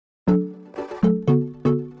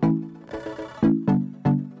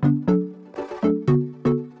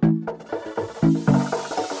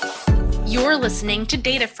listening to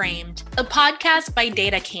Data Framed, a podcast by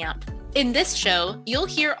Data Camp. In this show, you'll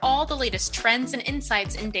hear all the latest trends and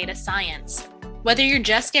insights in data science. Whether you're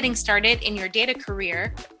just getting started in your data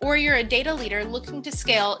career or you're a data leader looking to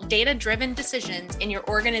scale data-driven decisions in your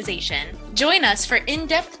organization, join us for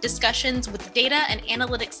in-depth discussions with data and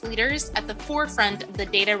analytics leaders at the forefront of the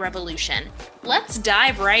data revolution. Let's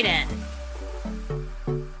dive right in.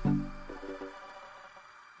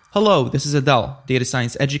 Hello, this is Adel, data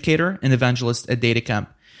science educator and evangelist at DataCamp.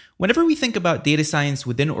 Whenever we think about data science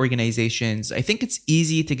within organizations, I think it's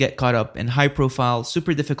easy to get caught up in high-profile,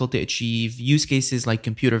 super difficult to achieve use cases like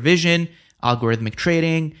computer vision, algorithmic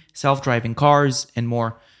trading, self-driving cars, and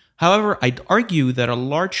more. However, I'd argue that a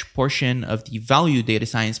large portion of the value data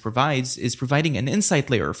science provides is providing an insight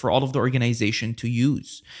layer for all of the organization to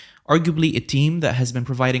use. Arguably, a team that has been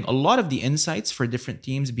providing a lot of the insights for different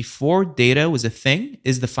teams before data was a thing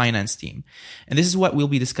is the finance team. And this is what we'll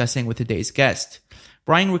be discussing with today's guest.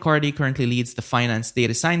 Brian Riccardi currently leads the finance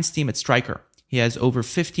data science team at Stryker. He has over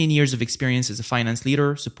 15 years of experience as a finance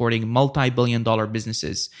leader supporting multi-billion-dollar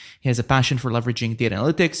businesses. He has a passion for leveraging data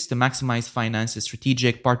analytics to maximize finance's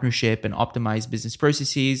strategic, partnership, and optimize business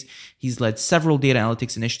processes. He's led several data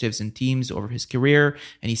analytics initiatives and teams over his career,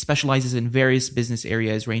 and he specializes in various business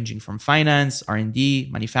areas ranging from finance, R&D,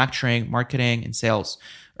 manufacturing, marketing, and sales.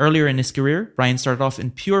 Earlier in his career, Brian started off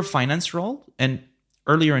in pure finance roles and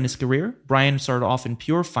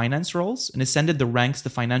ascended the ranks to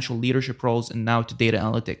financial leadership roles and now to data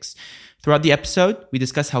analytics. Throughout the episode, we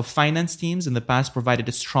discuss how finance teams in the past provided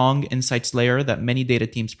a strong insights layer that many data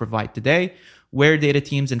teams provide today, where data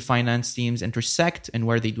teams and finance teams intersect and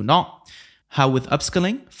where they do not, how with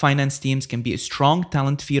upskilling, finance teams can be a strong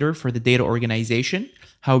talent feeder for the data organization,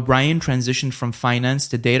 how Brian transitioned from finance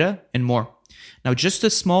to data, and more. Now, just a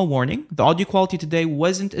small warning, the audio quality today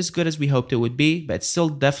wasn't as good as we hoped it would be, but it's still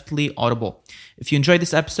definitely audible. If you enjoyed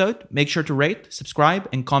this episode, make sure to rate, subscribe,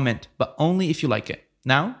 and comment, but only if you like it.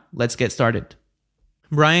 Now, let's get started.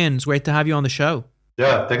 Brian, it's great to have you on the show.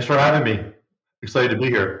 Yeah, thanks for having me. Excited to be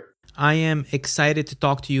here. I am excited to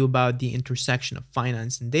talk to you about the intersection of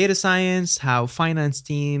finance and data science, how finance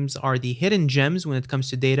teams are the hidden gems when it comes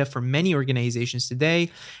to data for many organizations today,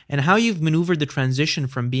 and how you've maneuvered the transition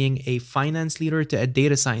from being a finance leader to a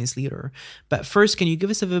data science leader. But first, can you give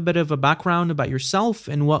us a bit of a background about yourself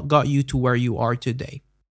and what got you to where you are today?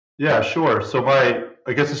 Yeah, sure. So my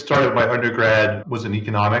undergrad was in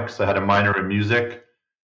economics. I had a minor in music,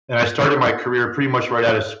 and I started my career pretty much right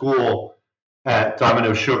out of school at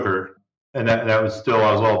Domino Sugar, and that was still,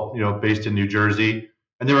 I was all based in New Jersey.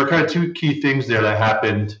 And there were kind of two key things there that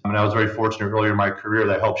happened, and I was very fortunate earlier in my career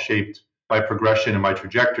that helped shape my progression and my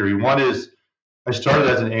trajectory. One is I started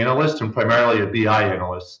as an analyst and primarily a BI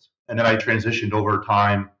analyst, and then I transitioned over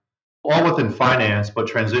time, all within finance, but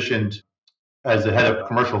transitioned as the head of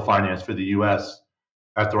commercial finance for the U.S.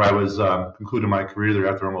 after I was concluding my career there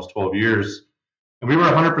after almost 12 years. And we were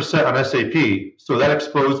 100% on SAP, so that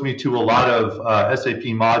exposed me to a lot of SAP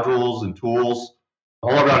modules and tools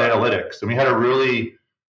all around analytics. And we had a really,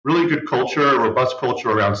 really good culture, a robust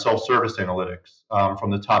culture around self-service analytics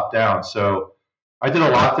from the top down. So I did a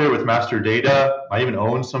lot there with master data. I even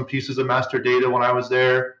owned some pieces of master data when I was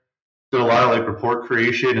there. Did a lot of report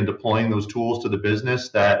creation and deploying those tools to the business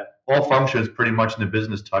that all functions pretty much in the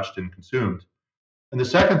business touched and consumed. And the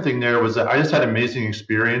second thing there was that I just had amazing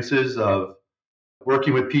experiences of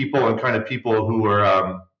working with people and kind of people who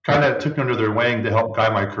were kind of took under their wing to help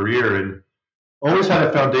guide my career, and always had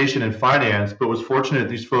a foundation in finance, but was fortunate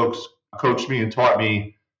these folks coached me and taught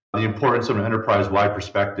me the importance of an enterprise-wide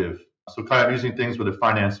perspective. So kind of using things with a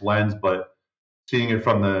finance lens, but seeing it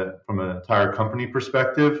from an entire company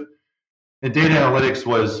perspective. And data analytics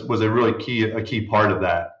was a really key part of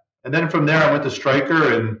that. And then from there, I went to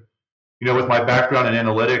Stryker, and with my background in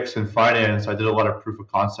analytics and finance, I did a lot of proof of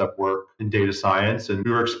concept work in data science, and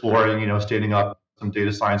we were exploring, standing up some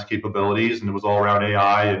data science capabilities, and it was all around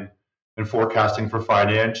AI and forecasting for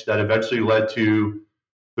finance that eventually led to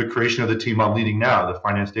the creation of the team I'm leading now, the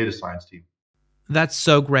finance data science team. That's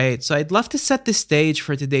so great. So I'd love to set the stage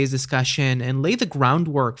for today's discussion and lay the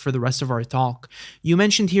groundwork for the rest of our talk. You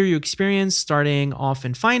mentioned here your experience starting off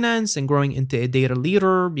in finance and growing into a data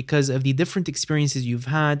leader because of the different experiences you've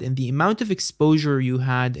had and the amount of exposure you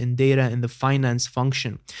had in data in the finance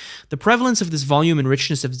function. The prevalence of this volume and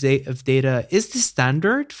richness of data is the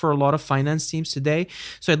standard for a lot of finance teams today.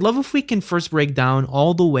 So I'd love if we can first break down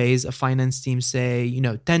all the ways a finance team, say,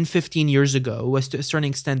 10, 15 years ago, was to a certain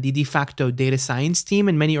extent the de facto data science team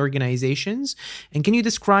in many organizations. And can you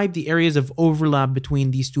describe the areas of overlap between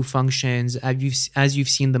these two functions as you've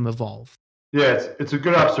seen them evolve? Yeah, it's a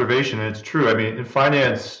good observation, and it's true. I mean, in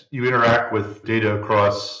finance, you interact with data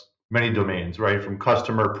across many domains, right? From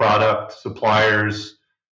customer, product, suppliers,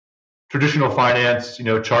 traditional finance,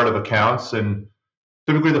 chart of accounts, and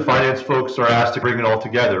typically the finance folks are asked to bring it all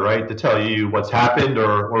together, right? To tell you what's happened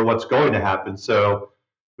or what's going to happen. So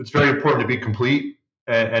it's very important to be complete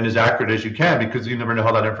and as accurate as you can, because you never know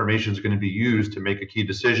how that information is going to be used to make a key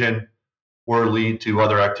decision or lead to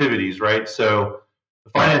other activities, right? So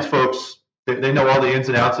the finance folks, they know all the ins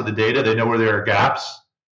and outs of the data. They know where there are gaps.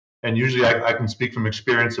 And usually I can speak from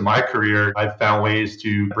experience in my career. I've found ways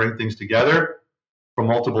to bring things together from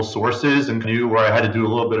multiple sources, and knew where I had to do a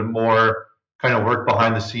little bit more kind of work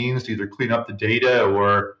behind the scenes to either clean up the data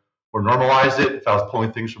or normalize it if I was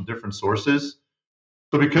pulling things from different sources.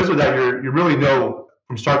 So because of that, you really know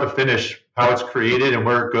from start to finish how it's created and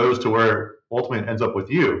where it goes to where ultimately it ends up with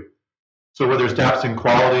you. So where there's gaps in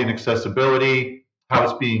quality and accessibility, how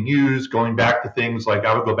it's being used, going back to things like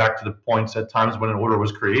I would go back to the points at times when an order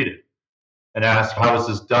was created and ask, how is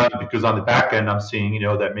this done? Because on the back end, I'm seeing,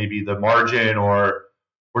 that maybe the margin or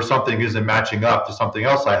something isn't matching up to something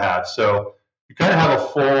else I have. So you kind of have a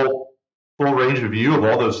full range of view of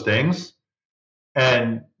all those things.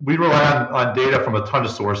 And we rely on data from a ton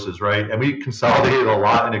of sources, right? And we consolidated a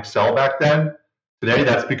lot in Excel back then. Today,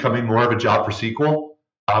 that's becoming more of a job for SQL.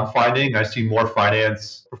 I'm finding I see more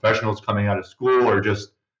finance professionals coming out of school or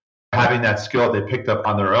just having that skill that they picked up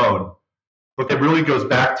on their own. But it really goes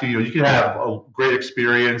back to, you can have a great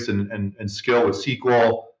experience and skill with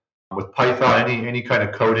SQL, with Python, any kind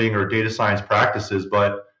of coding or data science practices.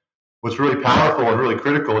 But what's really powerful and really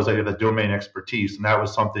critical is that you have the domain expertise. And that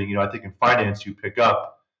was something, I think in finance you pick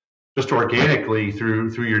up just organically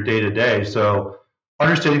through your day-to-day. So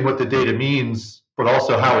understanding what the data means, but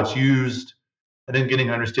also how it's used, and then getting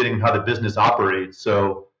an understanding of how the business operates.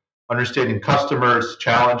 So understanding customers,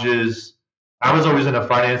 challenges. I was always in a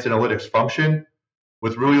finance analytics function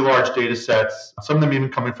with really large data sets, some of them even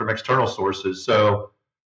coming from external sources. So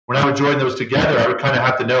when I would join those together, I would kind of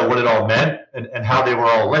have to know what it all meant and how they were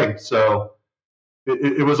all linked. So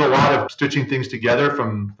it was a lot of stitching things together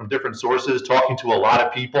from different sources, talking to a lot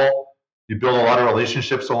of people. You build a lot of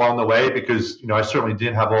relationships along the way because, I certainly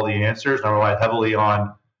didn't have all the answers. I relied heavily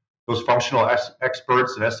on those functional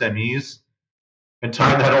experts and SMEs, and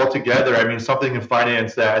tying that all together. I mean, something in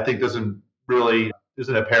finance that I think isn't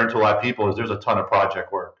apparent to a lot of people is there's a ton of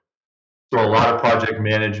project work. So a lot of project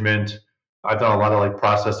management. I've done a lot of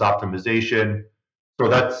process optimization. So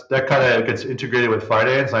that kind of gets integrated with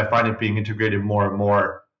finance. And I find it being integrated more and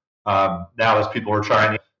more now as people are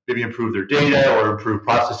trying to maybe improve their data or improve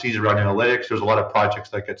processes around analytics. There's a lot of projects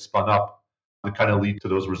that get spun up that kind of lead to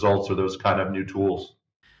those results or those kind of new tools.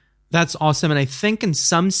 That's awesome. And I think in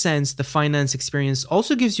some sense, the finance experience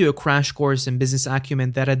also gives you a crash course in business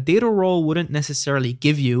acumen that a data role wouldn't necessarily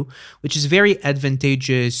give you, which is very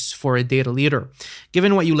advantageous for a data leader.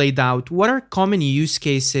 Given what you laid out, what are common use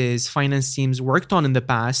cases finance teams worked on in the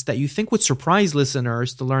past that you think would surprise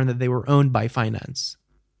listeners to learn that they were owned by finance?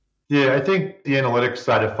 Yeah, I think the analytics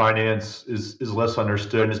side of finance is less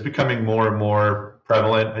understood and is becoming more and more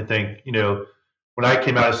prevalent. I think, when I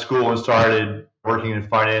came out of school and started working in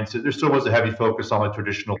finance, there still was a heavy focus on the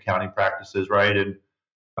traditional accounting practices, right? And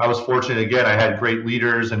I was fortunate, again, I had great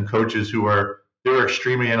leaders and coaches who were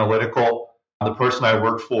extremely analytical. The person I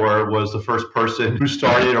worked for was the first person who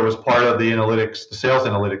started or was part of the sales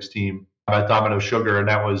analytics team at Domino Sugar, and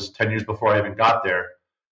that was 10 years before I even got there.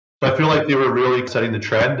 So I feel like they were really setting the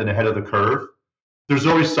trend and ahead of the curve. There's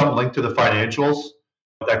always some link to the financials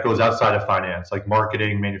that goes outside of finance, like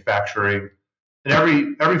marketing, manufacturing. And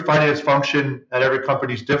every finance function at every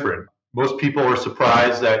company is different. Most people were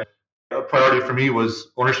surprised that a priority for me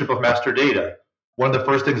was ownership of master data. One of the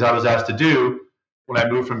first things I was asked to do when I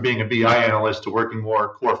moved from being a BI analyst to working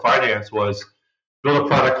more core finance was build a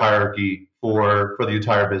product hierarchy for the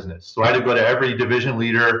entire business. So I had to go to every division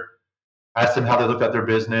leader, ask them how they looked at their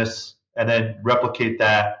business, and then replicate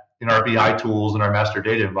that in our BI tools and our master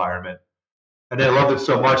data environment. And they loved it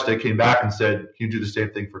so much they came back and said, can you do the same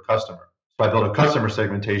thing for customer? So I built a customer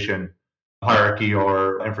segmentation hierarchy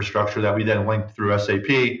or infrastructure that we then linked through SAP.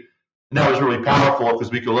 And that was really powerful because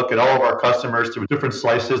we could look at all of our customers through different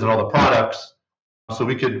slices and all the products. So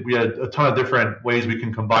we had a ton of different ways we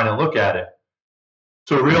can combine and look at it.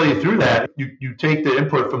 So really through that, you take the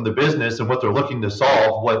input from the business and what they're looking to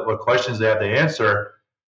solve, what questions they have to answer.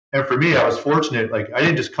 And for me, I was fortunate. I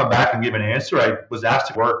didn't just come back and give an answer. I was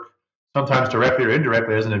asked to work sometimes directly or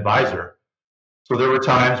indirectly as an advisor. So there were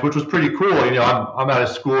times, which was pretty cool. I'm out of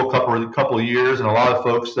school a couple of years, and a lot of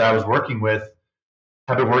folks that I was working with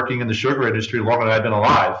have been working in the sugar industry longer than I've been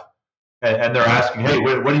alive. and they're asking, hey,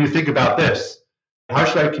 what do you think about this? How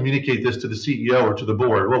should I communicate this to the CEO or to the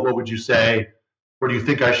board? What would you say? What do you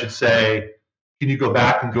think I should say? Can you go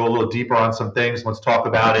back and go a little deeper on some things? Let's talk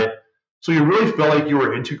about it. So you really feel like you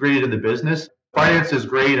were integrated in the business. Finance is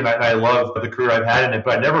great, and I love the career I've had in it,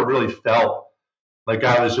 but I never really felt like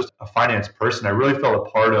I was just a finance person. I really felt a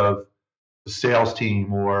part of the sales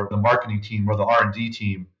team or the marketing team or the R&D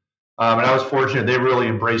team. And I was fortunate they really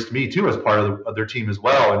embraced me too as part of their team as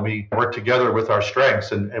well. And we worked together with our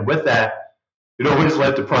strengths. And with that, it always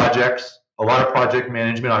led to projects, a lot of project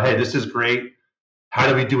management on, hey, this is great. How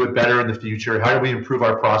do we do it better in the future? How do we improve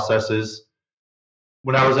our processes?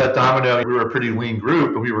 When I was at Domino, we were a pretty lean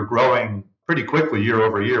group, and we were growing pretty quickly year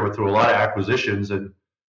over year through a lot of acquisitions. And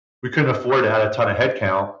we couldn't afford to add a ton of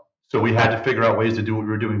headcount. So we had to figure out ways to do what we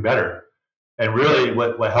were doing better. And really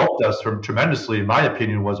what helped us tremendously, in my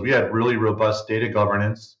opinion, was we had really robust data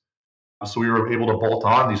governance. So we were able to bolt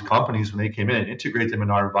on these companies when they came in and integrate them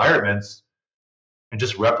in our environments and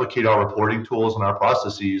just replicate our reporting tools and our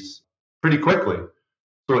processes pretty quickly.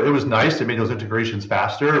 So it was nice. It made those integrations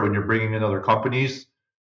faster. When you're bringing in other companies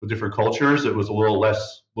with different cultures, it was a little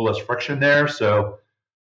less friction there. So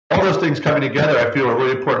all those things coming together, I feel, are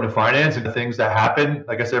really important to finance, and the things that happen.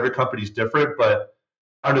 Like I said, every company is different, but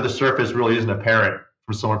under the surface really isn't apparent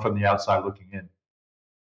from someone from the outside looking in.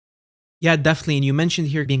 Yeah, definitely. And you mentioned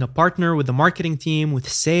here being a partner with the marketing team, with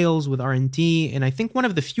sales, with R&D. And I think one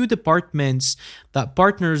of the few departments that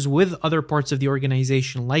partners with other parts of the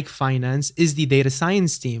organization like finance is the data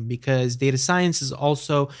science team, because data science is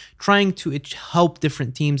also trying to help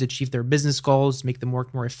different teams achieve their business goals, make them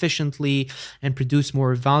work more efficiently, and produce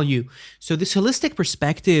more value. So this holistic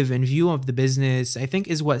perspective and view of the business, I think,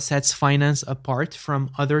 is what sets finance apart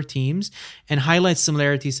from other teams and highlights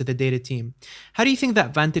similarities to the data team. How do you think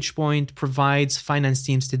that vantage point provides finance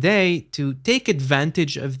teams today to take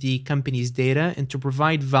advantage of the company's data and to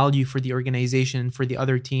provide value for the organization and for the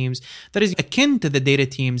other teams that is akin to the data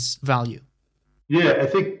team's value? Yeah, I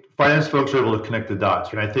think finance folks are able to connect the dots.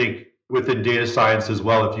 And I think within data science as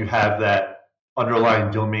well, if you have that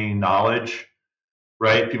underlying domain knowledge,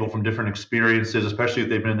 right, people from different experiences, especially if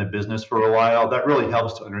they've been in the business for a while, that really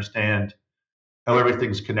helps to understand how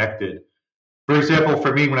everything's connected. For example,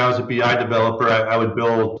 for me, when I was a BI developer, I would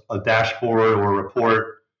build a dashboard or a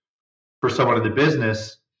report for someone in the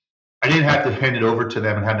business. I didn't have to hand it over to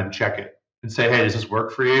them and have them check it and say, hey, does this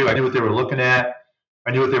work for you? I knew what they were looking at.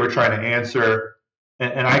 I knew what they were trying to answer.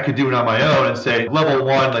 And I could do it on my own and say, level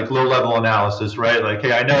one, like low-level analysis, right? Like,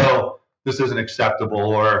 hey, I know this isn't acceptable,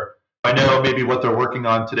 or I know maybe what they're working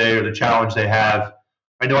on today or the challenge they have.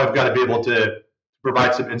 I know I've got to be able to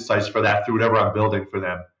provide some insights for that through whatever I'm building for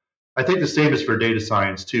them. I think the same is for data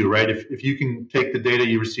science too, right? If you can take the data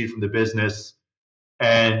you receive from the business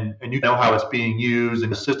and you know how it's being used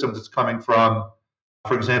and the systems it's coming from,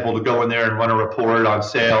 for example, to go in there and run a report on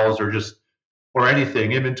sales or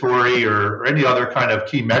anything, inventory or any other kind of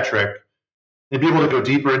key metric, and be able to go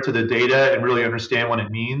deeper into the data and really understand what it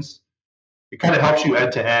means, it kind of helps you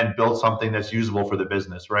end to end build something that's usable for the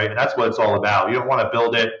business, right? And that's what it's all about. You don't want to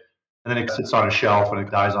build it and then it sits on a shelf and it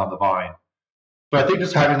dies on the vine. But I think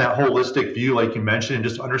just having that holistic view, like you mentioned, and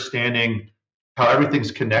just understanding how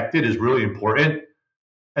everything's connected is really important.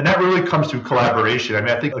 And that really comes through collaboration. I mean,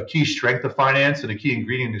 I think a key strength of finance and a key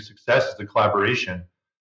ingredient to success is the collaboration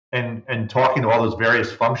and talking to all those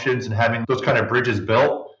various functions and having those kind of bridges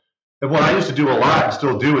built. And what I used to do a lot and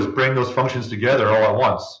still do is bring those functions together all at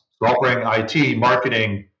once. So I'll bring IT,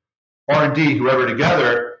 marketing, R&D, whoever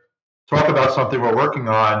together, talk about something we're working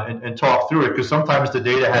on and talk through it, because sometimes the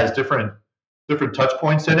data has different touch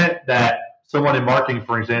points in it that someone in marketing,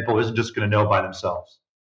 for example, isn't just going to know by themselves.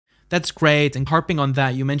 That's great. And harping on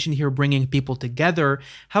that, you mentioned here bringing people together.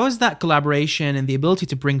 How has that collaboration and the ability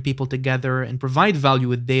to bring people together and provide value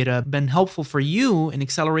with data been helpful for you in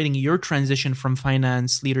accelerating your transition from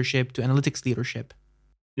finance leadership to analytics leadership?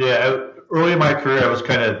 Yeah, early in my career, I was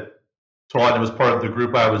kind of taught, and it was part of the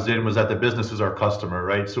group I was in, was that the business is our customer,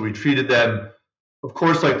 right? So we treated them, of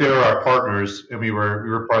course, like they were our partners, and we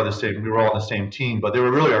were part of the same, we were all on the same team, but they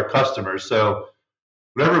were really our customers. So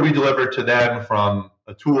whatever we delivered to them, from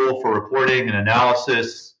a tool for reporting and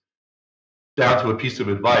analysis down to a piece of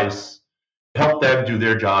advice, helped them do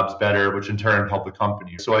their jobs better, which in turn helped the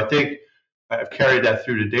company. So I think I've carried that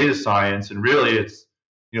through to data science, and really it's,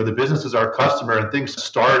 the business is our customer, and things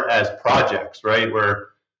start as projects, right? We're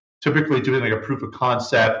typically doing like a proof of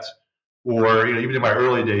concept, or even in my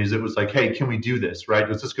early days, it was like, hey, can we do this, right?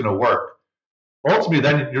 Is this going to work? Ultimately,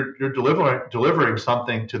 then you're delivering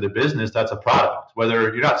something to the business that's a product,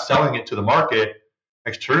 whether you're not selling it to the market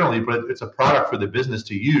externally, but it's a product for the business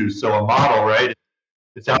to use. So a model, right?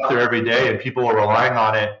 It's out there every day, and people are relying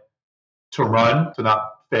on it to run, to not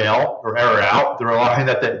fail or error out. They're relying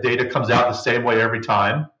that that data comes out the same way every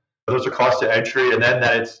time. Those are costs to entry, and then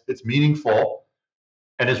that it's meaningful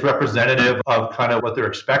and is representative of kind of what they're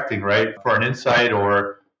expecting, right, for an insight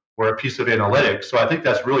or a piece of analytics. So I think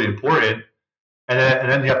that's really important. And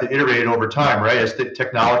then you have to iterate over time, right? As the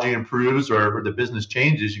technology improves or the business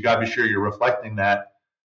changes, you got to be sure you're reflecting that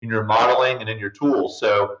in your modeling and in your tools.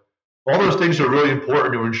 So all those things are really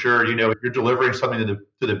important to ensure, you're delivering something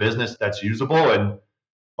to the business that's usable, and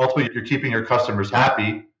ultimately you're keeping your customers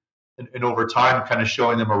happy. And over time, kind of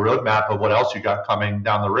showing them a roadmap of what else you got coming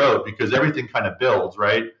down the road, because everything kind of builds,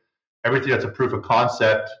 right? Everything that's a proof of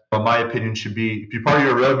concept, in my opinion, should be part of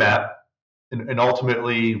your roadmap and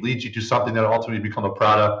ultimately leads you to something that will ultimately become a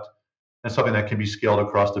product and something that can be scaled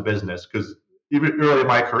across the business. Because even early in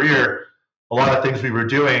my career, a lot of things we were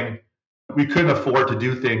doing, we couldn't afford to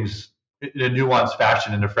do things in a nuanced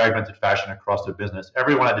fashion, in a fragmented fashion across the business.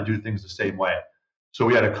 Everyone had to do things the same way. So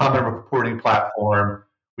we had a common reporting platform.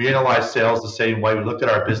 We analyzed sales the same way. We looked at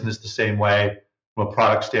our business the same way from a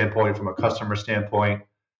product standpoint, from a customer standpoint.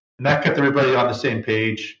 And that kept everybody on the same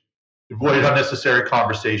page, avoided unnecessary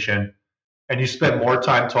conversation. And you spend more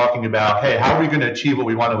time talking about, hey, how are we going to achieve what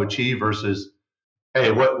we want to achieve versus,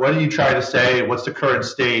 hey, what are you trying to say? What's the current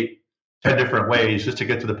state? 10 different ways just to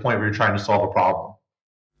get to the point where you're trying to solve a problem.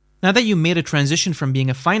 Now that you made a transition from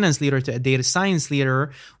being a finance leader to a data science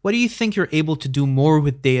leader, what do you think you're able to do more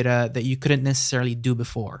with data that you couldn't necessarily do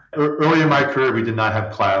before? Early in my career, we did not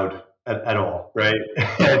have cloud at all, right?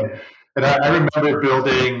 And I remember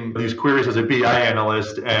building these queries as a BI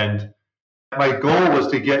analyst, and my goal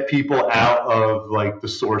was to get people out of like the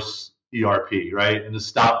source ERP, right? And to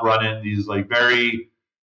stop running these like very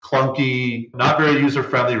clunky, not very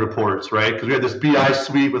user-friendly reports, right? Because we had this BI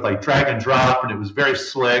suite with like drag and drop, and it was very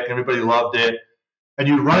slick, and everybody loved it. And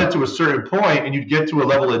you'd run it to a certain point, and you'd get to a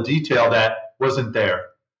level of detail that wasn't there.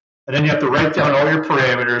 And then you have to write down all your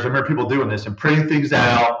parameters. I remember people doing this and printing things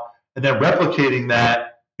out, and then replicating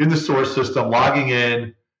that in the source system, logging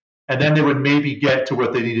in, and then they would maybe get to where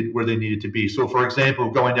they needed to be. So, for example,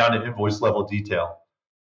 going down to invoice level detail.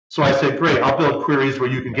 So I said, great, I'll build queries where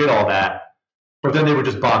you can get all that. But then they would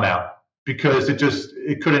just bomb out because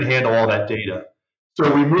it couldn't handle all that data.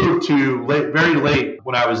 So we moved to very late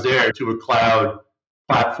when I was there to a cloud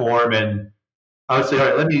platform, and I would say,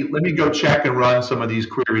 all right, let me go check and run some of these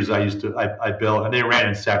queries I built, and they ran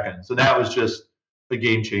in seconds, and that was just a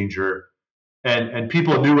game changer. And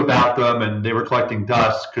people knew about them, and they were collecting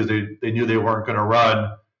dust because they knew they weren't going to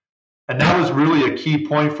run. And that was really a key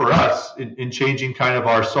point for us in changing kind of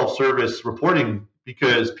our self-service reporting,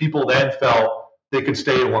 because people then felt they could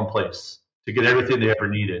stay in one place to get everything they ever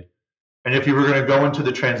needed. And if you were going to go into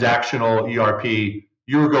the transactional ERP,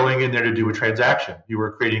 you were going in there to do a transaction. You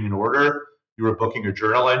were creating an order. You were booking a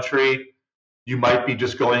journal entry. You might be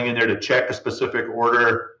just going in there to check a specific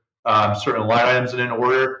order, certain line items in an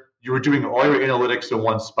order. You were doing all your analytics in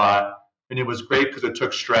one spot. And it was great because it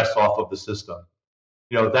took stress off of the system.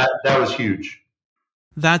 That was huge.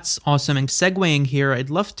 That's awesome. And segueing here, I'd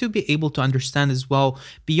love to be able to understand as well,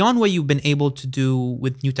 beyond what you've been able to do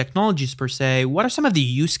with new technologies per se, what are some of the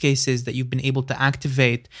use cases that you've been able to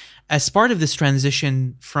activate as part of this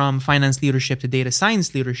transition from finance leadership to data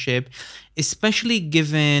science leadership, especially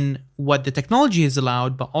given what the technology has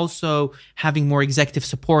allowed, but also having more executive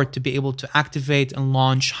support to be able to activate and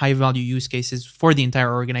launch high-value use cases for the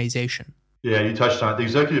entire organization? Yeah, you touched on it. The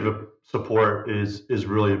executive support is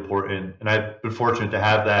really important, and I've been fortunate to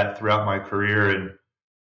have that throughout my career. And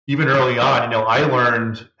even early on, I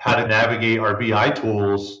learned how to navigate our BI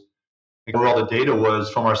tools and where all the data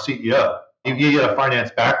was from our CEO. He had a finance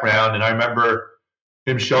background, and I remember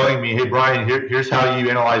him showing me, "Hey, Brian, here's how you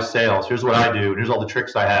analyze sales. Here's what I do, and here's all the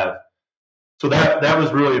tricks I have." So that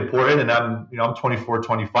was really important. And I'm 24,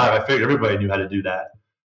 25. I figured everybody knew how to do that.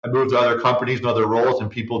 I moved to other companies and other roles, and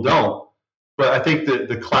people don't. But I think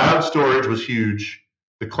the cloud storage was huge.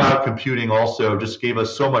 The cloud computing also just gave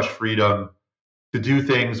us so much freedom to do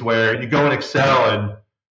things where you go in Excel and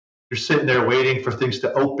you're sitting there waiting for things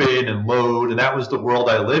to open and load. And that was the world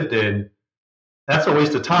I lived in. That's a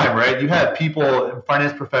waste of time, right? You have people and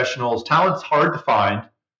finance professionals, talent's hard to find,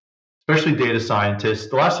 especially data scientists.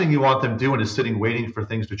 The last thing you want them doing is sitting waiting for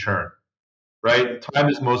things to churn, right? Time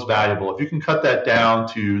is most valuable. If you can cut that down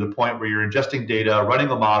to the point where you're ingesting data, running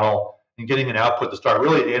a model, and getting an output to start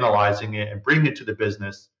really analyzing it and bringing it to the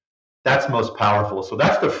business, that's most powerful. So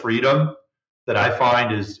that's the freedom that I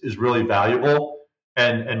find is really valuable,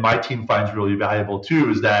 and my team finds really valuable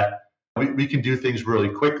too, is that we can do things really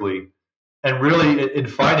quickly. And really in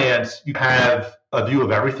finance, you have a view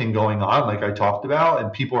of everything going on, like I talked about,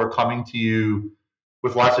 and people are coming to you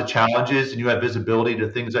with lots of challenges, and you have visibility to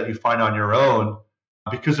things that you find on your own,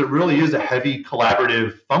 because it really is a heavy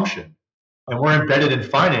collaborative function. And we're embedded in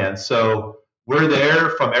finance. So we're there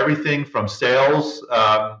from everything from sales,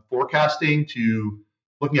 forecasting, to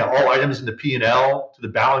looking at all items in the P&L, to the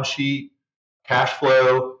balance sheet, cash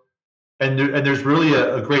flow. And there's really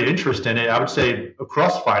a great interest in it. I would say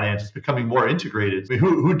across finance, it's becoming more integrated. I mean,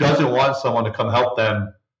 who doesn't want someone to come help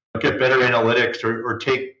them get better analytics or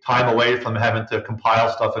take time away from having to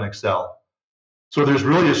compile stuff in Excel? So there's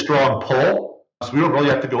really a strong pull. So we don't really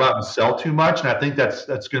have to go out and sell too much. And I think that's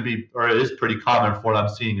going to be, or it is pretty common for what I'm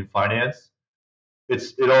seeing in finance.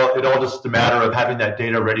 It all just a matter of having that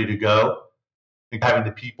data ready to go and having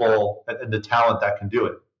the people and the talent that can do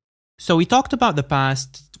it. So we talked about the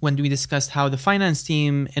past when we discussed how the finance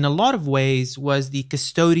team, in a lot of ways, was the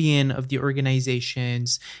custodian of the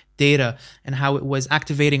organization's data and how it was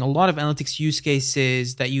activating a lot of analytics use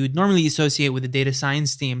cases that you would normally associate with the data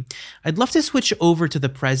science team. I'd love to switch over to the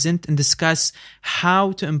present and discuss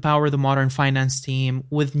how to empower the modern finance team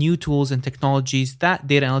with new tools and technologies that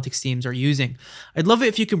data analytics teams are using. I'd love it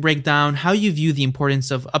if you could break down how you view the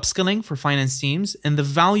importance of upskilling for finance teams and the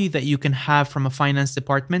value that you can have from a finance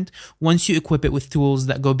department once you equip it with tools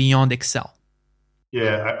that go beyond Excel.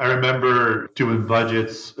 Yeah, I remember doing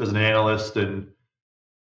budgets as an analyst, and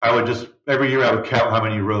I would every year I would count how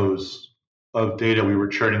many rows of data we were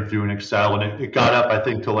churning through in Excel, and it got up, I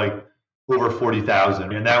think, to like over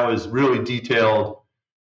 40,000. And that was really detailed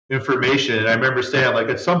information. And I remember saying, like,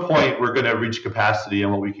 at some point we're going to reach capacity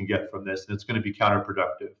on what we can get from this, and it's going to be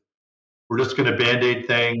counterproductive. We're just going to Band-Aid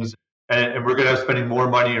things, and we're going to be spending more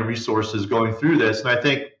money and resources going through this. And I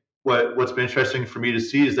think what's been interesting for me to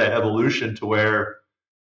see is that evolution to where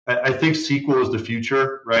I think SQL is the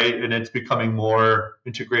future, right? And it's becoming more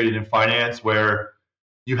integrated in finance, where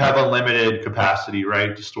you have unlimited capacity,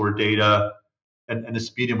 right, to store data and the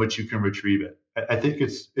speed in which you can retrieve it. I think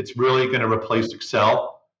it's really going to replace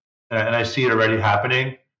Excel, and I see it already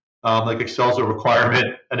happening. Like Excel's a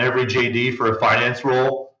requirement in every JD for a finance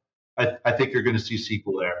role. I think you're going to see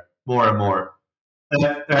SQL there more and more.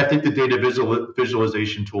 And I think the data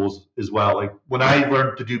visualization tools as well. Like when I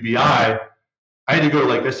learned to do BI, I had to go to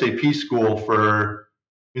like SAP school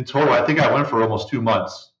in total, I think I went for almost 2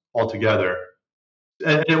 months altogether.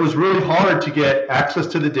 And it was really hard to get access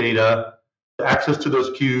to the data, access to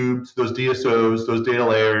those cubes, those DSOs, those data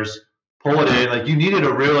layers, pull it in. Like you needed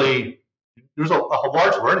there's a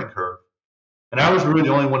large learning curve. And I was really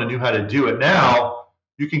the only one who knew how to do it. Now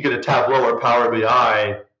you can get a Tableau or Power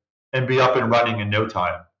BI and be up and running in no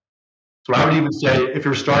time. So I would even say if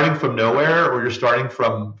you're starting from nowhere or you're starting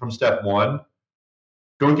from step one,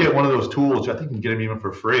 go get one of those tools. I think you can get them even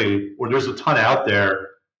for free, or there's a ton out there.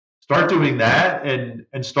 Start doing that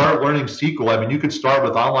and start learning SQL. I mean, you could start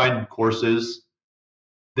with online courses,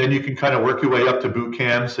 then you can kind of work your way up to boot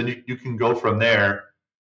camps, and you can go from there.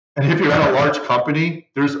 And if you're at a large company,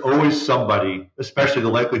 there's always somebody, especially the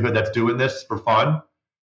likelihood that's doing this for fun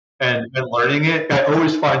and learning it. I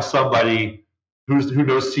always find somebody who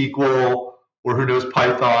knows SQL or who knows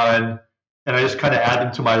Python, and I just kind of add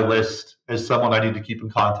them to my list as someone I need to keep in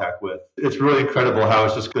contact with. It's really incredible how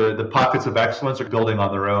it's just the pockets of excellence are building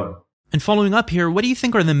on their own. And following up here, what do you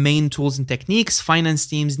think are the main tools and techniques finance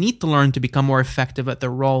teams need to learn to become more effective at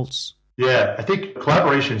their roles? Yeah, I think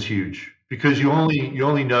collaboration is huge because you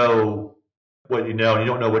only know what you know and you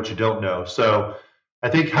don't know what you don't know. So I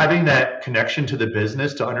think having that connection to the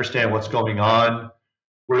business to understand what's going on,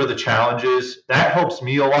 what are the challenges, that helps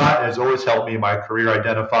me a lot and has always helped me in my career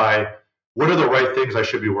identify what are the right things I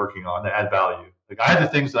should be working on that add value. Like I have the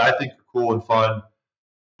things that I think are cool and fun,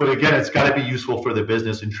 but again, it's got to be useful for the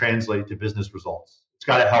business and translate to business results. It's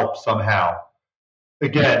got to help somehow.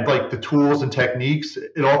 Again, like the tools and techniques,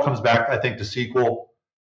 it all comes back, I think, to SQL.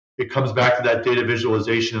 It comes back to that data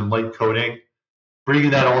visualization and light coding,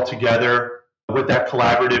 bringing that all together with that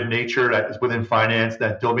collaborative nature that is within finance,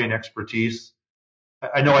 that domain expertise.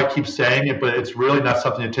 I know I keep saying it, but it's really not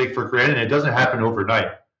something to take for granted. And it doesn't happen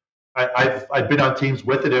overnight. I've been on teams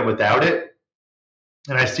with it and without it,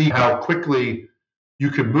 and I see how quickly you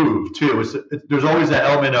can move too. There's always that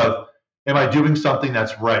element of, am I doing something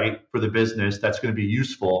that's right for the business that's going to be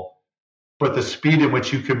useful? But the speed in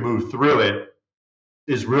which you can move through it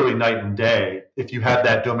is really night and day if you have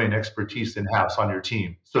that domain expertise in-house on your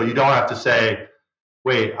team. So you don't have to say,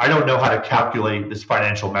 wait, I don't know how to calculate this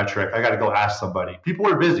financial metric. I got to go ask somebody. People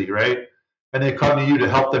are busy, right? And they come to you to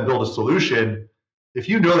help them build a solution. If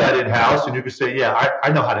you know that in-house and you can say, yeah,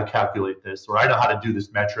 I know how to calculate this, or I know how to do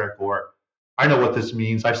this metric, or I know what this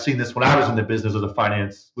means. I've seen this when I was in the business as a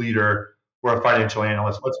finance leader or a financial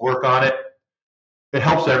analyst. Let's work on it. It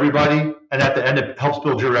helps everybody. And at the end, it helps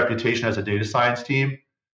build your reputation as a data science team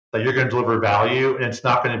that you're going to deliver value. And it's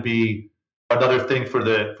not going to be another thing for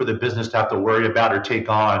the business to have to worry about or take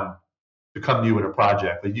on to come to you with a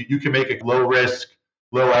project. Like you can make it low risk,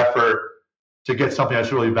 low effort to get something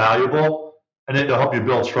that's really valuable, and it'll help you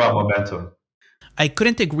build strong momentum. I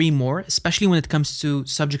couldn't agree more, especially when it comes to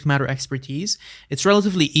subject matter expertise. It's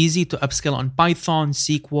relatively easy to upskill on Python,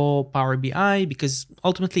 SQL, Power BI, because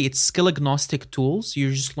ultimately it's skill agnostic tools.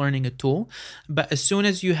 You're just learning a tool. But as soon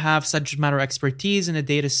as you have subject matter expertise in a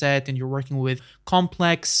data set and you're working with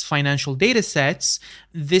complex financial data sets,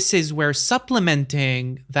 this is where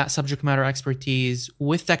supplementing that subject matter expertise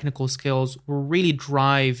with technical skills will really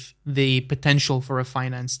drive the potential for a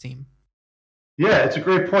finance team. Yeah, it's a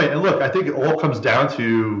great point. And look, I think it all comes down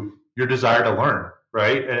to your desire to learn,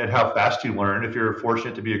 right? And how fast you learn. If you're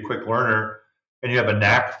fortunate to be a quick learner and you have a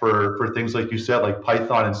knack for things like you said, like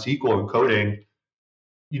Python and SQL and coding,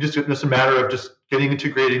 it's a matter of just getting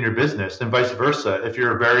integrated in your business, and vice versa. If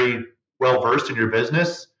you're very well versed in your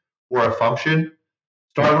business or a function,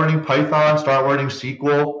 start learning Python, start learning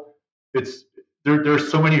SQL.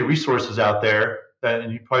 There's so many resources out there that,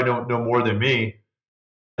 and you probably don't know more than me,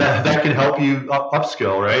 that can help you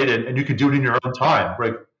upskill, right? And you can do it in your own time.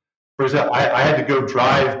 Right? For example, I had to go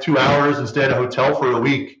drive 2 hours and stay at a hotel for a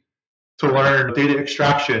week to learn data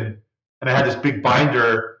extraction. And I had this big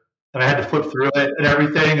binder and I had to flip through it and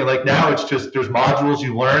everything. And like now it's just, there's modules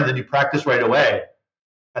you learn, then you practice right away.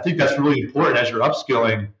 I think that's really important as you're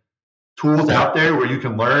upskilling. Tools out there where you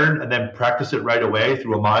can learn and then practice it right away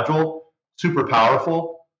through a module, super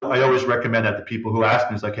powerful. I always recommend that to people who ask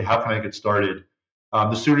me, it's like, hey, how can I get started?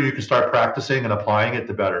 The sooner you can start practicing and applying it,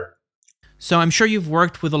 the better. So I'm sure you've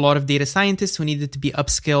worked with a lot of data scientists who needed to be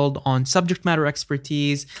upskilled on subject matter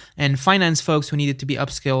expertise and finance folks who needed to be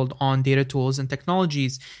upskilled on data tools and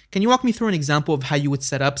technologies. Can you walk me through an example of how you would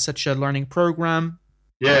set up such a learning program?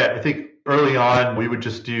 Yeah, I think early on we would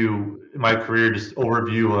just do, in my career, just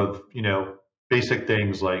overview of, basic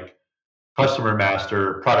things like customer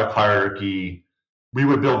master, product hierarchy. We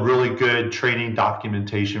would build really good training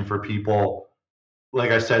documentation for people,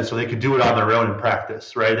 like I said, so they could do it on their own in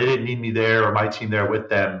practice, right? They didn't need me there or my team there with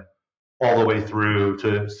them all the way through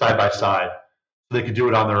to side by side. So they could do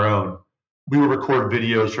it on their own. We would record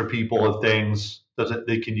videos for people of things that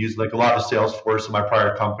they can use, like a lot of Salesforce in my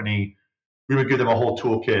prior company. We would give them a whole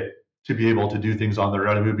toolkit to be able to do things on their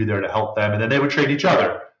own, and we'd be there to help them. And then they would train each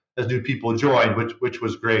other as new people joined, which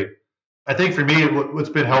was great. I think for me, what's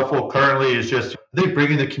been helpful currently is just, I think,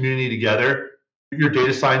 bringing the community together, your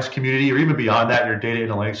data science community, or even beyond that, your data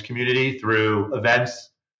analytics community, through events,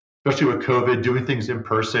 especially with COVID, doing things in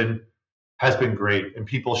person has been great. And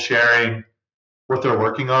people sharing what they're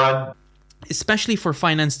working on. Especially for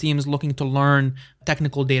finance teams looking to learn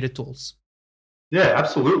technical data tools. Yeah,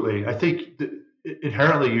 absolutely. I think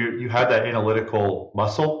inherently you have that analytical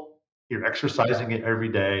muscle. You're exercising it every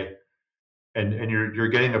day, and you're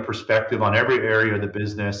getting a perspective on every area of the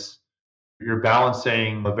business. You're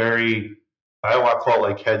balancing a very, I don't want to call it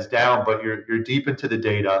like heads down, but you're deep into the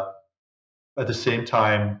data. At the same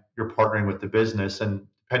time, you're partnering with the business. And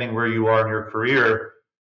depending where you are in your career,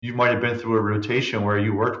 you might have been through a rotation where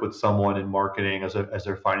you worked with someone in marketing as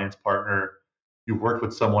their finance partner. You've worked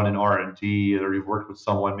with someone in R&D, or you've worked with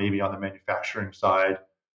someone maybe on the manufacturing side.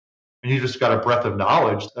 And you just got a breadth of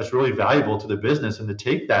knowledge that's really valuable to the business. And to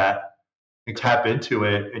take that and tap into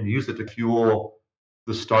it and use it to fuel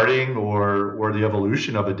the starting or the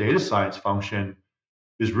evolution of a data science function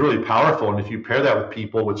is really powerful. And if you pair that with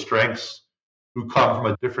people with strengths who come from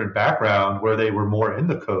a different background where they were more in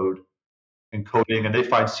the code and coding, and they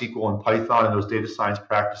find SQL and Python and those data science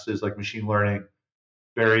practices like machine learning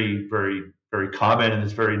very, very, very common, and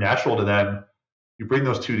it's very natural to them. You bring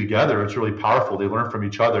those two together, it's really powerful. They learn from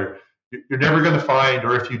each other. You're never going to find,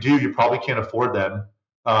 or if you do, you probably can't afford them,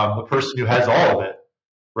 the person who has all of it.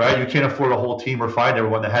 Right? You can't afford a whole team or find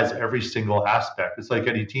everyone that has every single aspect. It's like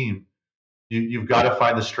any team. You've got to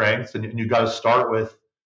find the strengths, and you've got to start with,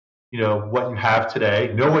 what you have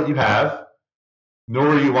today. Know what you have, know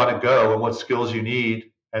where you want to go and what skills you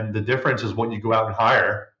need. And the difference is what you go out and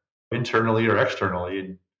hire internally or externally.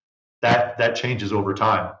 And that changes over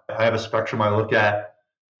time. I have a spectrum I look at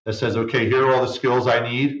that says, okay, here are all the skills I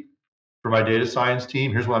need for my data science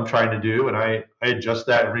team. Here's what I'm trying to do. And I adjust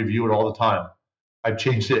that and review it all the time. I've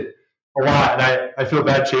changed it a lot, and I feel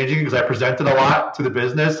bad changing because I presented a lot to the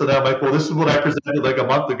business. So then I'm like, well, this is what I presented like a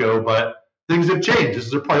month ago, but things have changed. This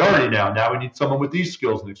is a priority now. Now we need someone with these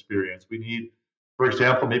skills and experience. We need, for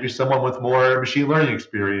example, maybe someone with more machine learning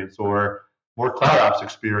experience, or more cloud ops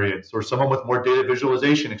experience or someone with more data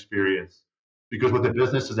visualization experience. Because what the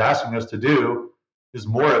business is asking us to do is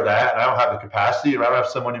more of that. And I don't have the capacity, or I don't have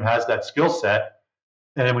someone who has that skill set,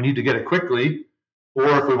 and we need to get it quickly. Or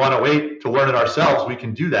if we want to wait to learn it ourselves, we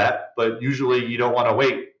can do that. But usually you don't want to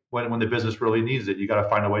wait when the business really needs it. You got to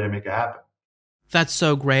find a way to make it happen. That's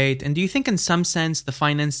so great. And do you think in some sense the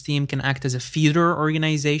finance team can act as a feeder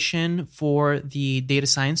organization for the data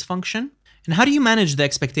science function? And how do you manage the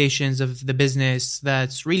expectations of the business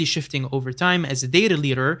that's really shifting over time as a data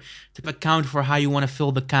leader to account for how you want to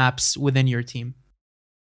fill the gaps within your team?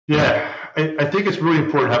 Yeah, I think it's really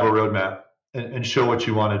important to have a roadmap and show what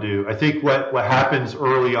you want to do. I think what happens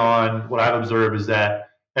early on, what I've observed is that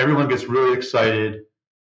everyone gets really excited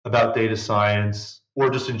about data science or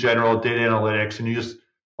just in general data analytics. And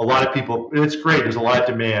a lot of people, it's great, there's a lot of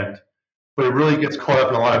demand, but it really gets caught up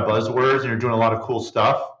in a lot of buzzwords and you're doing a lot of cool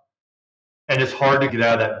stuff. And it's hard to get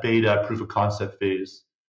out of that beta proof of concept phase.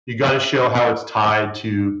 You got to show how it's tied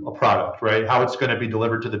to a product, right? How it's going to be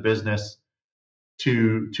delivered to the business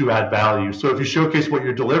to add value. So if you showcase what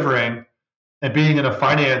you're delivering, and being in a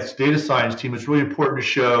finance data science team, it's really important to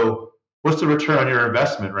show what's the return on your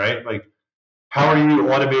investment, right? Like, how are you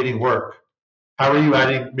automating work? How are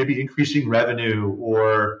you maybe increasing revenue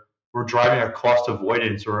or driving a cost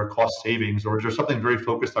avoidance or a cost savings? Or is there something very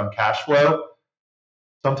focused on cash flow?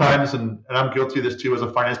 Sometimes, and I'm guilty of this too as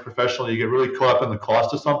a finance professional, you get really caught up in the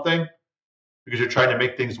cost of something because you're trying to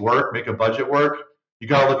make things work, make a budget work. You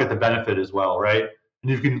got to look at the benefit as well, right?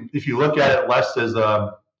 And if you look at it less as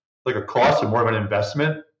like a cost and more of an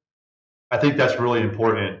investment, I think that's really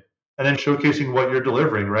important. And then showcasing what you're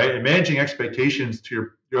delivering, right? And managing expectations to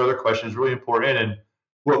your other question is really important. And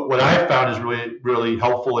what I found is really, really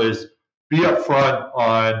helpful is be upfront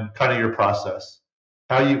on kind of your process.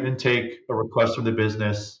 How you intake a request from the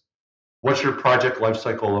business. What's your project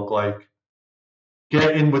lifecycle look like?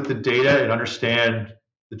 Get in with the data and understand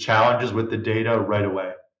the challenges with the data right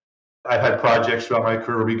away. I've had projects throughout my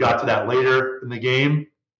career where we got to that later in the game,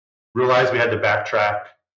 realized we had to backtrack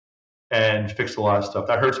and fix a lot of stuff.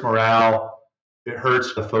 That hurts morale. It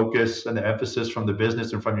hurts the focus and the emphasis from the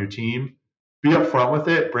business and from your team. Be upfront with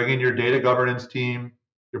it. Bring in your data governance team,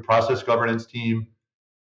 your process governance team,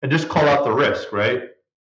 and just call out the risk, right?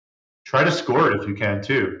 Try to score it if you can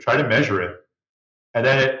too. Try to measure it. And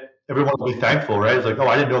then everyone will be thankful, right? It's like, oh,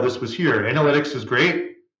 I didn't know this was here. Analytics is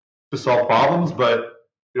great to solve problems, but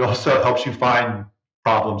it also helps you find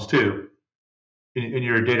problems too in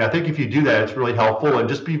your data. I think if you do that, it's really helpful, and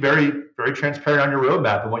just be very, very transparent on your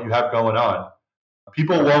roadmap and what you have going on.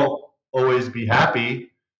 People won't always be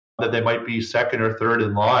happy that they might be second or third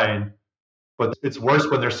in line, but it's worse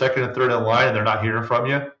when they're second and third in line and they're not hearing from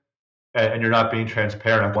you and you're not being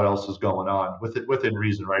transparent on what else is going on within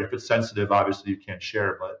reason, right? If it's sensitive, obviously you can't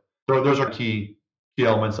share, but those are key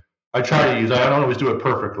elements. I try to use. I don't always do it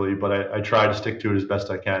perfectly, but I try to stick to it as best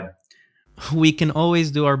I can. We can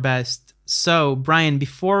always do our best. So, Brian,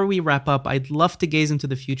 before we wrap up, I'd love to gaze into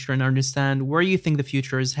the future and understand where you think the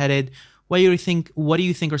future is headed. What do you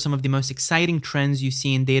think are some of the most exciting trends you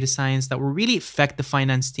see in data science that will really affect the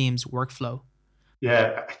finance team's workflow?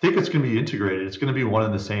 Yeah, I think it's going to be integrated. It's going to be one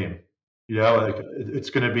and the same. You know, like it's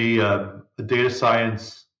going to be a data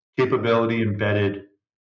science capability embedded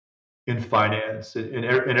in finance in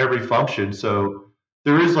every function. So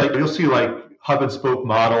there is you'll see hub and spoke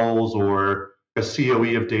models or a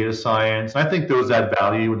COE of data science. And I think those add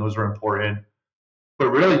value and those are important.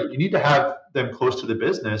 But really, you need to have them close to the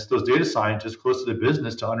business, those data scientists close to the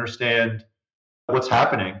business to understand what's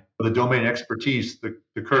happening, the domain expertise,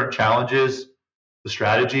 the current challenges, the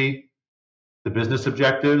strategy, the business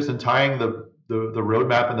objectives, and tying the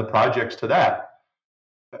roadmap and the projects to that.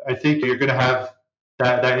 I think you're going to have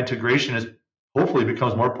that integration is hopefully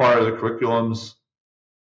becomes more part of the curriculums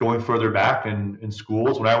going further back in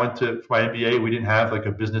schools. When I went for my MBA, we didn't have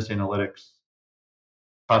a business analytics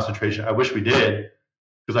concentration. I wish we did,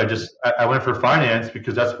 because I went for finance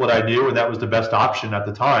because that's what I knew and that was the best option at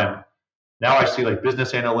the time. Now I see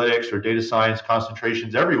business analytics or data science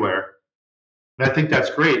concentrations everywhere. And I think that's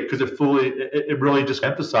great because it really just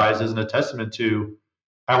emphasizes and a testament to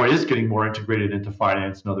how it is getting more integrated into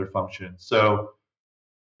finance and other functions. So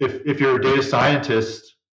if you're a data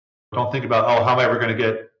scientist, don't think about, how am I ever going to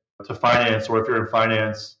get to finance? Or if you're in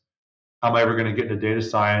finance, how am I ever going to get into data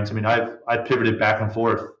science? I mean, I've pivoted back and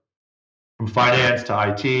forth from finance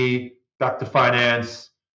to IT, back to finance.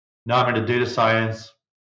 Now I'm into data science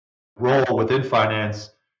role within finance.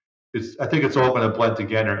 I think it's all going to blend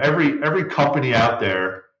together. Every company out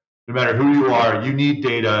there, no matter who you are, you need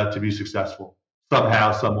data to be successful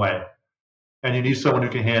somehow, some way. and you need someone who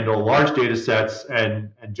can handle large data sets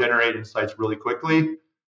and generate insights really quickly.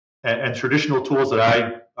 And traditional tools that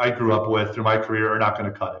I grew up with through my career are not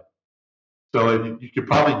going to cut it. So you could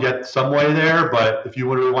probably get some way there, but if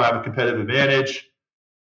you really want to have a competitive advantage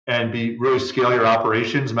and really scale your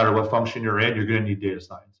operations, no matter what function you're in, you're going to need data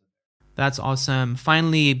science. That's awesome.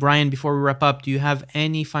 Finally, Brian, before we wrap up, do you have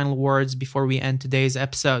any final words before we end today's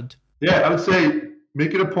episode? Yeah, I would say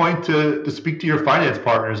make it a point to speak to your finance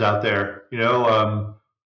partners out there. Learn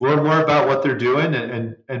more about what they're doing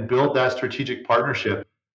and build that strategic partnership.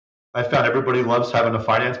 I found everybody loves having a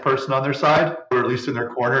finance person on their side, or at least in their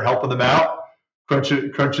corner, helping them out,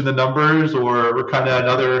 crunching the numbers, or kind of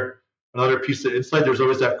another piece of insight. There's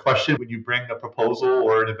always that question when you bring a proposal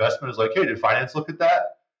or an investment. It's like, hey, did finance look at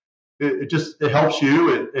that? It helps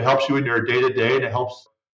you. It helps you in your day to day, and it helps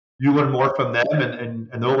you learn more from them, and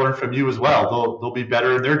they'll learn from you as well. They'll be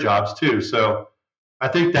better in their jobs too. So I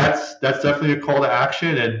think that's definitely a call to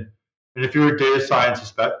action. And if you're a data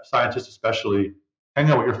scientist especially, hang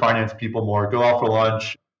out with your finance people more. Go out for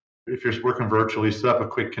lunch. If you're working virtually, set up a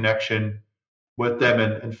quick connection with them.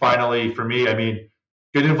 And finally, for me,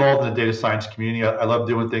 get involved in the data science community. I love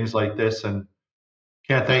doing things like this, and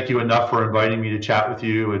can't thank you enough for inviting me to chat with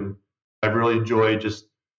you. And I've really enjoyed just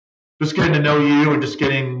getting to know you and just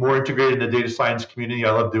getting more integrated in the data science community.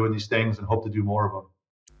 I love doing these things and hope to do more of them.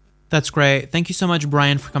 That's great. Thank you so much,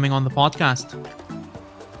 Brian, for coming on the podcast.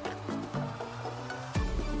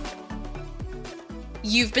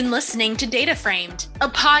 You've been listening to Data Framed, a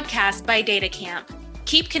podcast by DataCamp.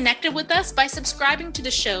 Keep connected with us by subscribing to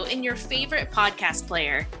the show in your favorite podcast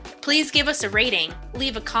player. Please give us a rating,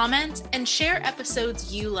 leave a comment, and share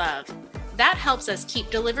episodes you love. That helps us keep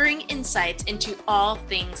delivering insights into all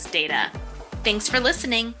things data. Thanks for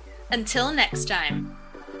listening. Until next time.